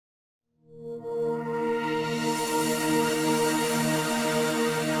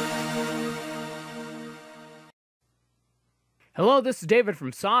Hello, this is David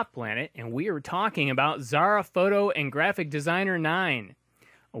from SoftPlanet, and we are talking about Xara Photo and Graphic Designer 9,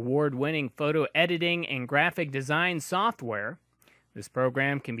 award-winning photo editing and graphic design software. This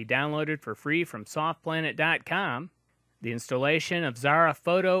program can be downloaded for free from SoftPlanet.com. The installation of Xara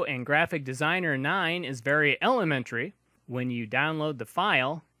Photo and Graphic Designer 9 is very elementary. When you download the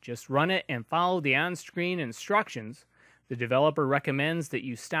file, just run it and follow the on-screen instructions. The developer recommends that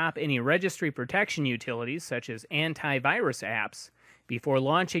you stop any registry protection utilities, such as antivirus apps, before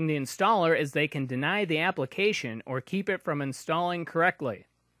launching the installer, as they can deny the application or keep it from installing correctly.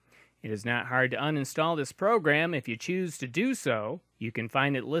 It is not hard to uninstall this program if you choose to do so. You can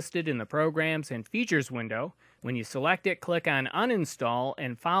find it listed in the Programs and Features window. When you select it, click on Uninstall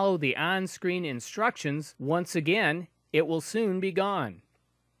and follow the on-screen instructions. Once again, it will soon be gone.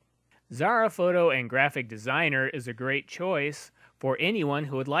 Xara Photo and Graphic Designer is a great choice for anyone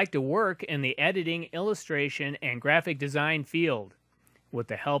who would like to work in the editing, illustration, and graphic design field. With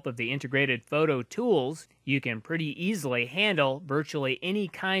the help of the integrated photo tools, you can pretty easily handle virtually any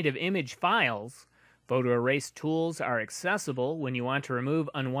kind of image files. Photo erase tools are accessible when you want to remove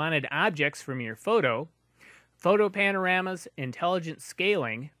unwanted objects from your photo. Photo panoramas, intelligent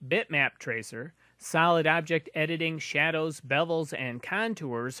scaling, bitmap tracer, solid object editing, shadows, bevels, and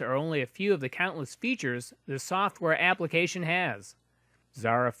contours are only a few of the countless features the software application has.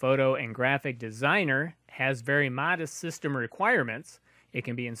 Xara Photo and Graphic Designer has very modest system requirements. It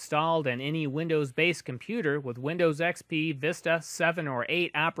can be installed on any Windows-based computer with Windows XP, Vista, 7, or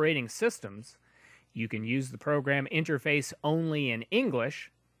 8 operating systems. You can use the program interface only in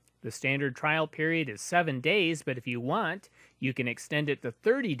English. The standard trial period is 7 days, but if you want, you can extend it to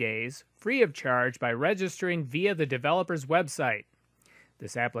 30 days free of charge by registering via the developer's website.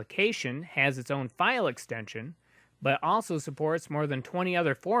 This application has its own file extension, but also supports more than 20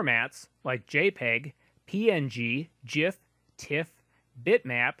 other formats like JPEG, PNG, GIF, TIFF,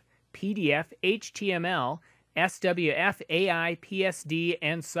 bitmap, PDF, HTML, SWF, AI, PSD,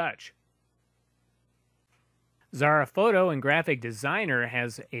 and such. Xara Photo and Graphic Designer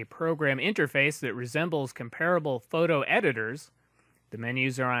has a program interface that resembles comparable photo editors. The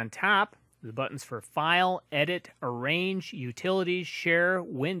menus are on top. The buttons for File, Edit, Arrange, Utilities, Share,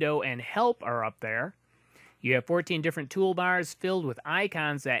 Window, and Help are up there. You have 14 different toolbars filled with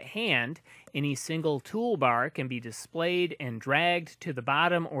icons at hand. Any single toolbar can be displayed and dragged to the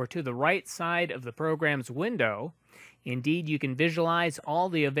bottom or to the right side of the program's window. Indeed, you can visualize all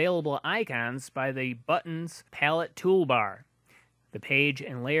the available icons by the button's palette toolbar. The Page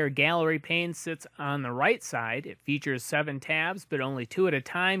and Layer Gallery pane sits on the right side. It features 7 tabs, but only 2 at a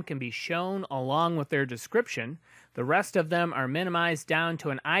time can be shown along with their description. The rest of them are minimized down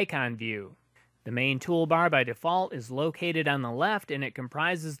to an icon view. The main toolbar by default is located on the left, and it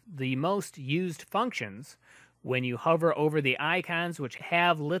comprises the most used functions. When you hover over the icons which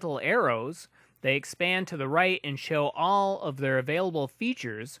have little arrows, they expand to the right and show all of their available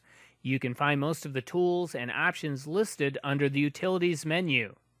features. You can find most of the tools and options listed under the Utilities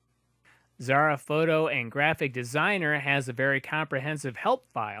menu. Xara Photo and Graphic Designer has a very comprehensive help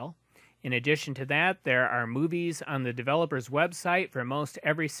file. In addition to that, there are movies on the developer's website for most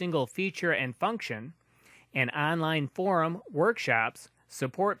every single feature and function, an online forum, workshops,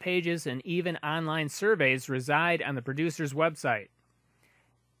 support pages, and even online surveys reside on the producer's website.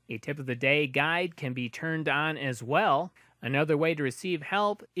 A tip of the day guide can be turned on as well. Another way to receive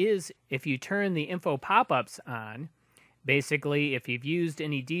help is if you turn the info pop-ups on. Basically, if you've used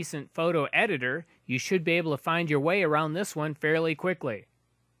any decent photo editor, you should be able to find your way around this one fairly quickly.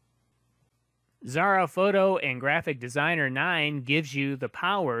 Xara Photo and Graphic Designer 9 gives you the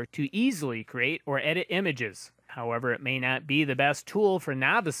power to easily create or edit images. However, it may not be the best tool for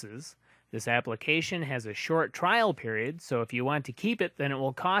novices. This application has a short trial period, so if you want to keep it, then it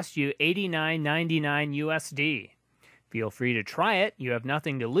will cost you $89.99 USD. Feel free to try it. You have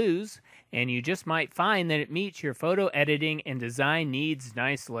nothing to lose, and you just might find that it meets your photo editing and design needs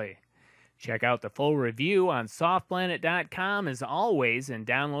nicely. Check out the full review on SoftPlanet.com as always, and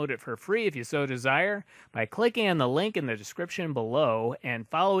download it for free if you so desire by clicking on the link in the description below and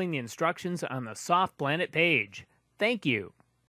following the instructions on the SoftPlanet page. Thank you.